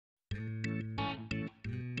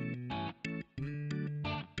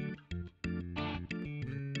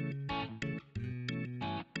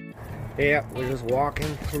Yeah, we're just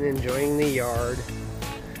walking and enjoying the yard.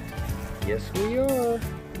 Yes, we are.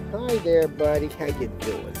 Hi there, buddy. How you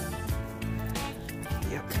doing?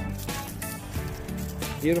 Yep.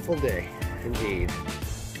 Beautiful day, indeed.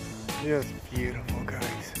 Just beautiful,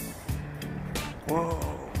 guys.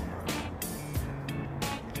 Whoa.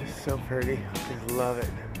 Just so pretty. Just love it.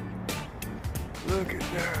 Look at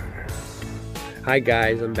that. Hi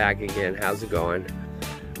guys, I'm back again. How's it going?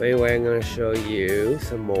 Anyway, I'm going to show you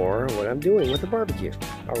some more of what I'm doing with the barbecue.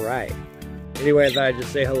 All right. Anyway, I thought I'd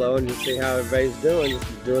just say hello and just see how everybody's doing.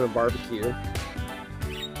 Just doing a barbecue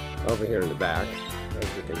over here in the back,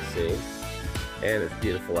 as you can see. And it's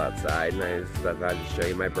beautiful outside. And I thought I'd just show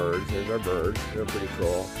you my birds. There's our birds. They're pretty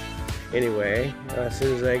cool. Anyway, as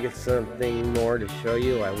soon as I get something more to show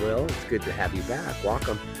you, I will. It's good to have you back.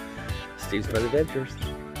 Welcome. Steve's Fun Adventures.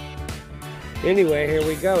 Anyway, here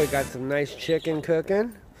we go. We got some nice chicken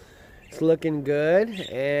cooking. It's looking good,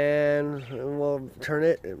 and we'll turn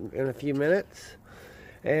it in a few minutes.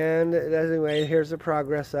 And anyway, here's the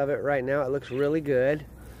progress of it right now. It looks really good,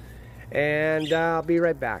 and I'll be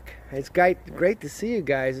right back. It's great to see you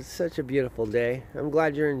guys. It's such a beautiful day. I'm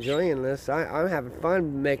glad you're enjoying this. I'm having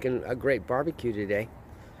fun making a great barbecue today.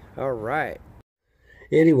 All right.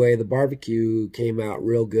 Anyway, the barbecue came out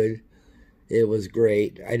real good. It was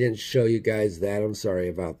great. I didn't show you guys that. I'm sorry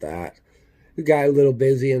about that. We got a little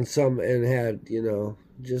busy and had, you know,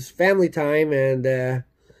 just family time, and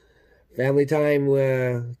family time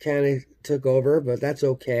kind of took over, but that's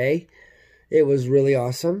okay. It was really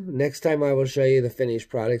awesome. Next time I will show you the finished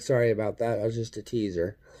product. Sorry about that. It was just a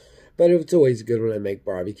teaser. But it's always good when I make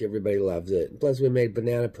barbecue. Everybody loves it. Plus, we made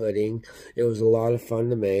banana pudding. It was a lot of fun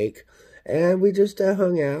to make. And we just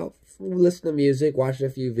hung out, listened to music, watched a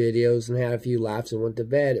few videos, and had a few laughs and went to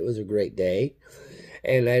bed. It was a great day.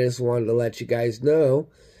 And I just wanted to let you guys know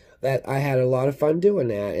that I had a lot of fun doing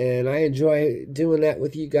that. And I enjoy doing that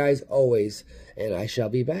with you guys always. And I shall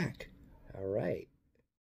be back. All right.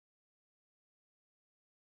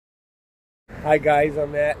 Hi guys,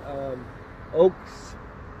 I'm at Oaks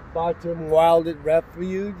Bottom Wild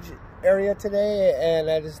Refuge area today. And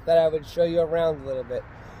I just thought I would show you around a little bit.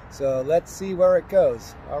 So let's see where it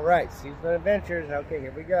goes. All right, Steve's Fun Adventures. Okay,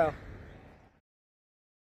 here we go.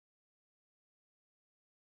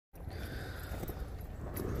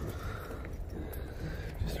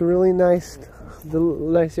 Just a really nice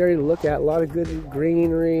area to look at. A lot of good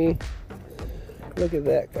greenery. Look at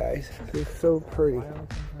that, guys. It's so pretty.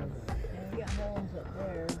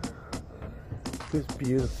 It's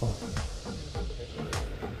beautiful.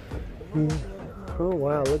 Yeah. Oh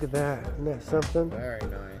wow, look at that. Isn't that something? Very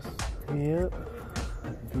nice. Yep.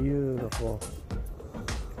 Beautiful.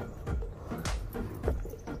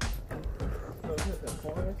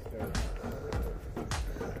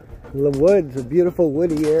 The woods, a beautiful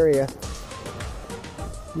woody area.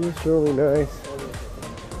 It's really nice.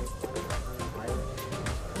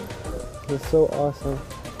 It's so awesome.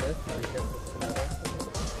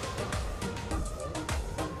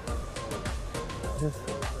 Just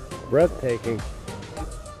breathtaking.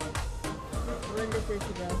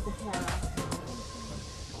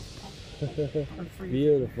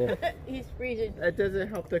 Beautiful. He's freezing. That doesn't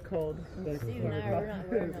help the cold. Steve and I are not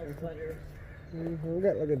wearing no sweaters. We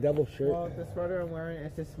got like a double shirt. Well, the sweater I'm wearing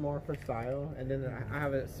is just more for style, and then I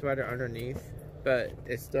have a sweater underneath, but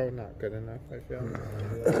it's still not good enough, I feel.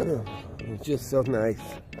 It's just so nice.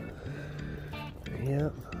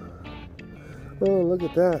 Yep. Oh, look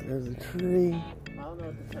at that. There's a tree. I don't know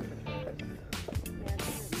what the temperature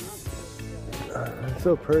is. It's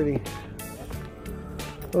so pretty.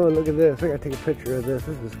 Oh, look at this. I gotta take a picture of this.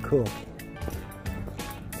 This is cool.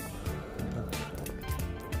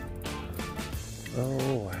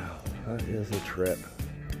 Oh, wow. That is a trip.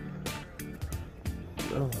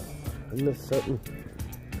 Oh, I missed something.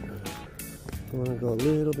 I want to go a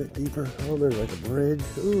little bit deeper. Oh, there's like a bridge.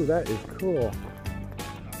 Ooh, that is cool.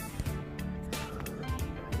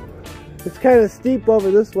 It's kind of steep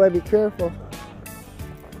over this way. Be careful.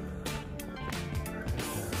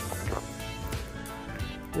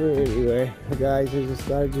 Anyway, guys, I just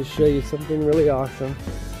thought I'd just show you something really awesome.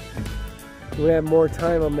 If we have more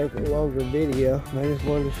time, I'll make a longer video. I just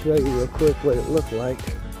wanted to show you real quick what it looked like.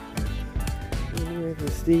 Anyway, for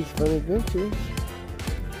Steve's Fun Adventures.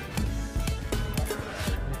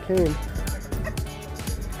 Okay.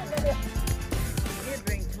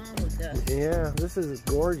 Yeah, this is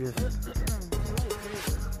gorgeous.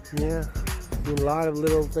 Yeah, a lot of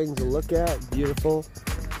little things to look at. Beautiful.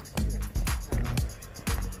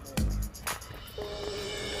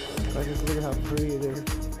 I just look at how pretty it is.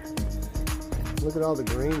 Look at all the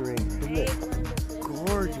greenery. Isn't it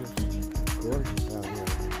gorgeous? Gorgeous out here.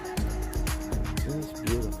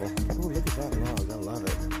 beautiful. Oh, look at that log. I love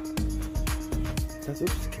it. That's,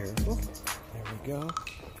 oops, careful. There we go.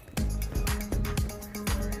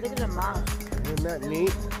 Look at the mouse. Isn't that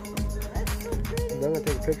neat? That's so pretty. I'm going to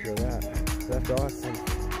take a picture of that. That's awesome.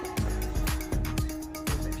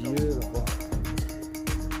 It's beautiful.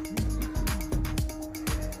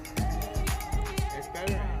 It's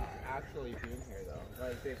better than actually being here, though.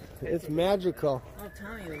 Like, It's magical. I'm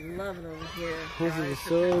telling you, love it over here. This is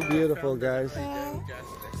so beautiful, guys.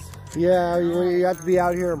 Yeah, when you have to be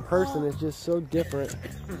out here in person, it's just so different.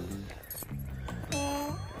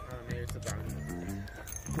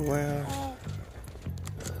 Wow.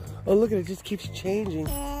 Oh, look at it, just keeps changing.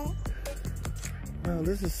 Wow,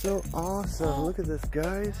 this is so awesome. Look at this,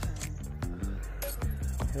 guys.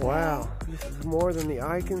 Wow, this is more than the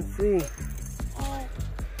eye can see.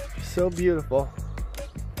 So beautiful.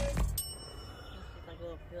 Like a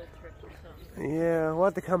little field trip or something. Yeah, we'll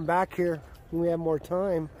have to come back here when we have more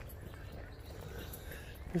time.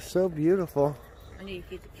 It's so beautiful. I need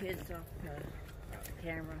to get the kids off the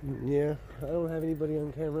camera. Yeah, I don't have anybody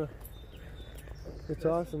on camera. It's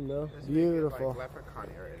awesome though. Beautiful. Like leprechaun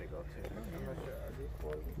area to go to. I'm not sure. Are these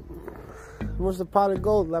 40? Where's the pot of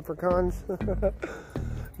gold, leprechauns?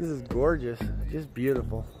 This is gorgeous. Just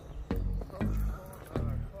beautiful.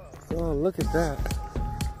 Oh, look at that.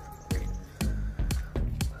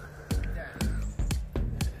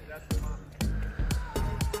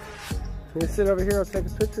 Can you sit over here? I'll take a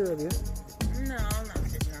picture of you. No, I'm not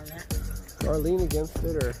sitting on that. Or lean against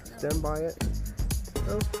it or stand by it.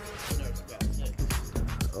 Oh.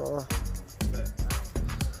 Oh.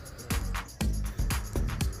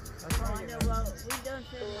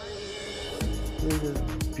 This is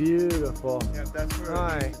beautiful. Yeah, that's where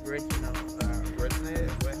Hi. the original originated.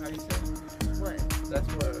 Wait, how do you say? What? That's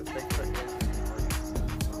where they put it.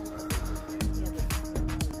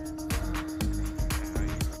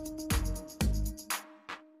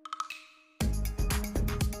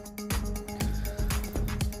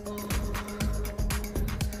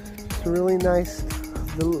 It's a really nice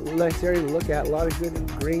area to look at. A lot of good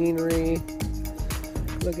greenery.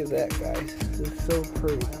 Look at that, guys. It's so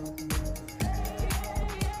pretty.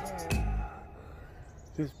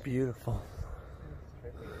 Just beautiful.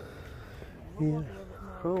 Yeah.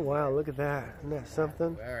 Oh wow, look at that. Isn't that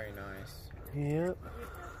something? Very nice. Yep.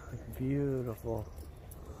 Beautiful.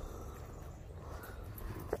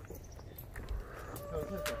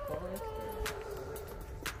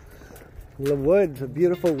 The woods, a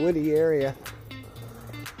beautiful woody area.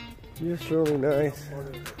 Just really nice.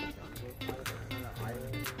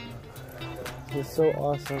 It's so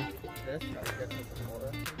awesome.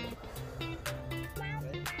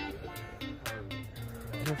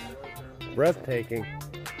 Just breathtaking.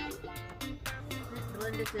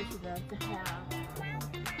 Linda says she loves the house.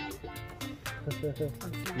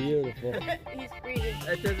 Beautiful. He's freezing.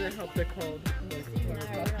 That doesn't help the cold.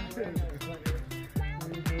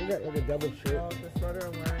 We got like a double Well, shirt. the sweater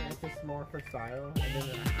I'm wearing is just more for style, and then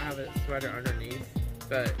I have a sweater underneath,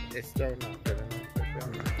 but it's still not good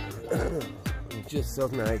enough. Just so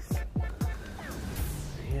nice.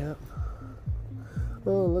 Yep.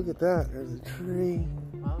 Oh, look at that. There's a tree.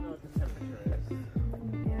 I don't know what the temperature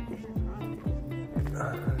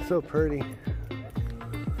is. So pretty.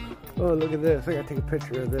 Oh, look at this. I gotta take a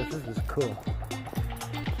picture of this. This is cool.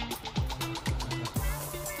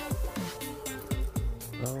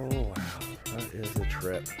 Oh, wow. That is a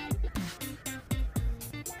trip.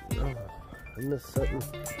 Oh, I missed something.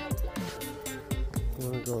 I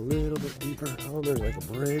want to go a little bit deeper. Oh, there's like a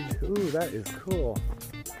bridge. Ooh, that is cool.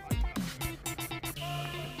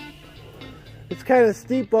 It's kind of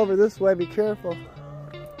steep over this way. Be careful.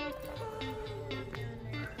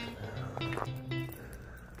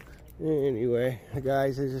 Anyway,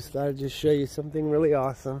 guys, I just thought I'd just show you something really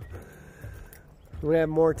awesome. When I have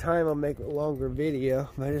more time, I'll make a longer video.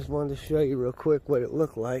 But I just wanted to show you real quick what it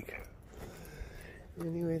looked like.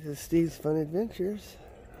 Anyway, this is Steve's Fun Adventures.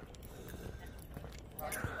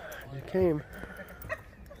 You came.